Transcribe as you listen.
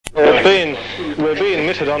We're being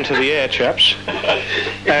emitted onto the air, chaps,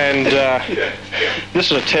 and this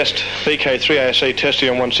is a test, VK3ASC testing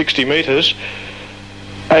on 160 metres,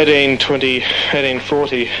 1820,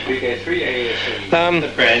 1840. VK3ASC, the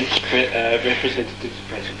branch representatives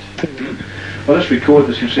present. Well, let's record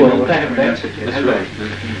this, you see. Well, they haven't answered yet, have they?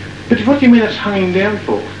 But what do you mean it's hanging down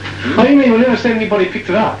for? Oh, you mean we'll never see anybody picked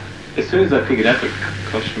it up? As soon as I pick it up, it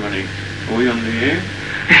costs money. Are we on the air?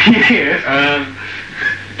 Yes.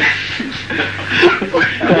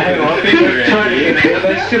 Hang on,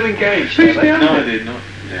 they're still engaged. No, they're not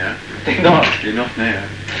now. They're not? They're not now.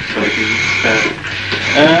 So we can start.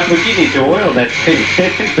 We do need to oil that thing.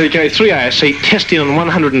 VK3ASC testing on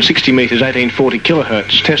 160 metres, 1840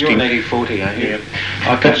 kilohertz. Testing. You're on 1840, aren't you?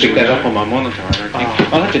 I can't pick that up on my monitor, I don't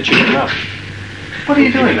think. I'll have to tune it up. What are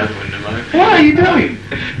you doing? What are you doing?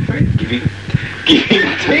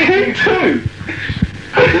 Giving two.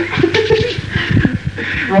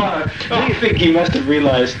 Right. I think he must have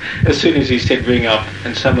realised as soon as he said ring up,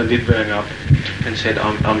 and someone did ring up and said,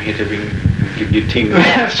 I'm here to ring, give you ting.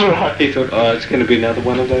 That's right. He thought, oh, it's going to be another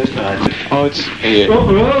one of those nights. Oh, it's here.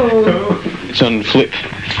 It's on flip.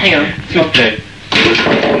 Hang on, flip that.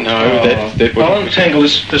 No, that I'll untangle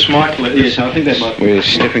this mic. Yes, I think that might be. We're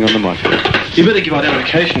stepping on the mic. You better give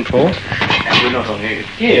identification, Paul. We're not on air.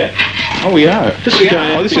 Yeah. Oh, we are. This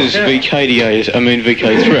is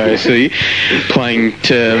VK3ASC playing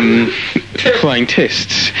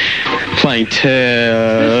tests. Playing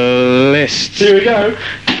tests. Here we go.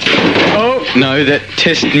 Oh, no, that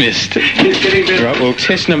test missed. Right, well,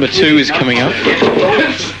 test number 2 is coming up.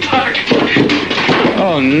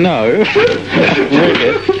 Oh, no.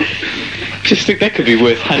 Just think that could be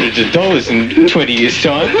worth hundreds of dollars in 20 years'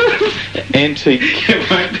 time. Antique. It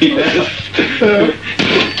won't be that.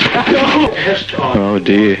 Oh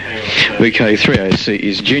dear. VK3ASC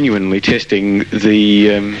is genuinely testing the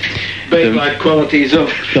Bakelite qualities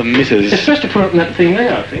of the mitters. It's supposed to put it in that thing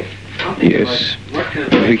there, I think. Yes.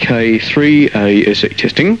 VK3ASC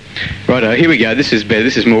testing. Righto, here we go. This is better.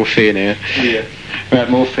 This is more fair now. Yeah. Right,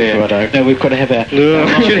 more fair. Righto. Now we've got to have our...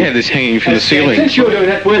 I should have this hanging from the ceiling. Since you're doing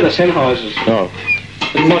that, we're the Sennheisers. Oh.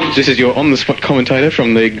 This is your on-the-spot commentator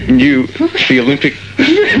from the Olympic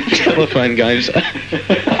telephone games. The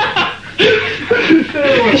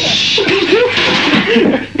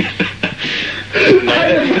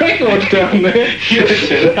record's down there.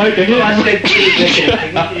 Okay, I said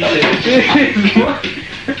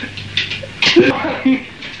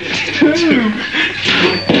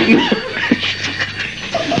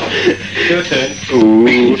Your turn.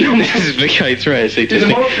 Ooh, this is VK3ASC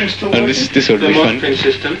testing. And this would be fun.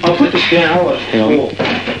 System. I'll put this down.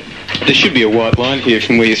 There should be a white line here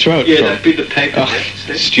from where you throw it Yeah, from. that'd be the paper.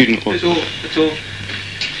 Student one. It's all.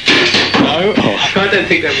 No? Oh. I don't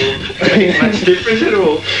think that will make much difference at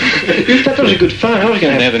all. If that was a good phone, I was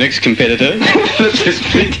going to have... Now the next competitor. There's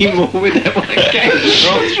plenty more with that one.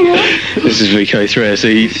 This is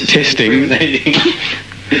VK3ASC testing.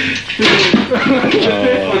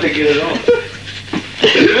 To get it off. The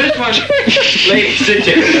first one, ladies and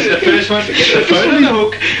gentlemen, the first one to get the phone on the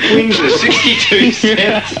hook wins the 62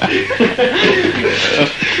 cents.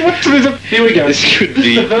 Here we go. This could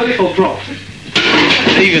be... The vertical drop.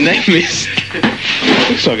 Even that missed.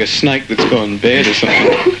 Looks like a snake that's gone bad or something.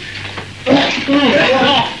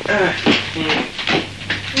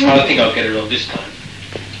 I think I'll get it on this time.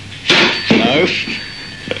 No.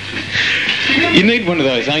 You need one of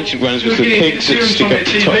those ancient ones with the pegs that stick up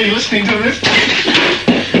the top. Listening to this.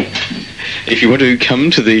 If you want to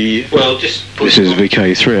come to the... Well, just... This is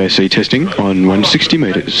VK3ASC testing on 160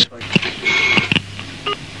 metres.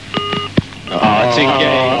 Oh, it's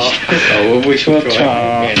engaged. Oh, well, we shall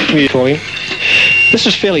try. This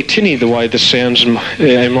is fairly tinny the way this sounds in my...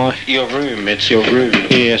 Your room, it's your room.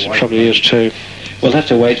 Yes, it probably is too. We'll have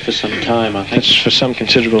to wait for some time, I think. It's for some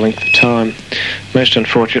considerable length of time. Most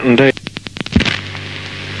unfortunate indeed.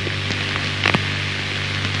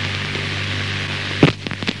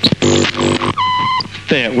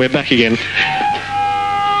 There, we're back again.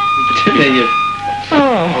 There you...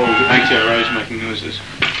 Oh. HRO's making noises.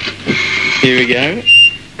 Here we go.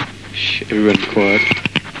 Shh, everybody quiet.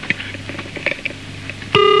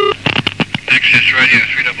 Access Radio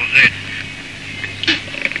 3ZZ.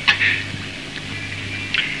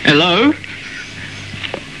 Hello?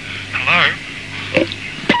 Hello?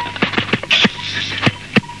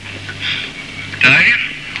 Dave?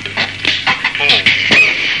 Paul?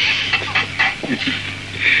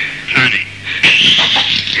 Tony?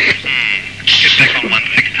 Get back on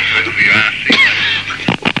 160 wherever you are, see you later.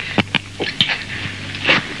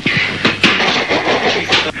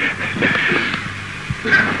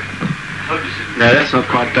 No, that's not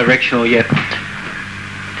quite directional yet.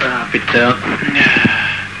 A bit down.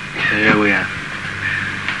 There we are.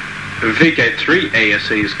 VK3 ASE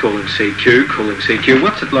is calling CQ.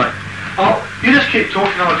 What's it like? Oh, you just keep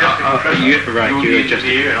talking. I'll just You're adjusting.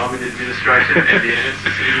 here, and I'm in administration.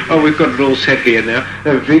 Oh, we've got it all set here now.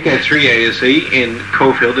 VK3 ASE in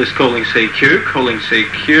Caulfield is calling CQ.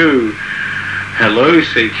 Hello,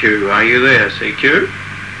 CQ. Are you there, CQ?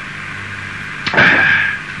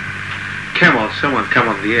 Come on, someone come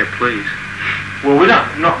on the air, please. Well, we're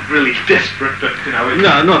not really desperate, but you know.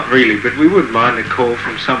 No, not really, but we wouldn't mind a call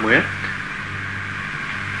from somewhere.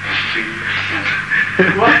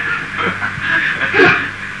 What?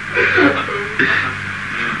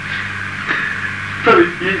 Probably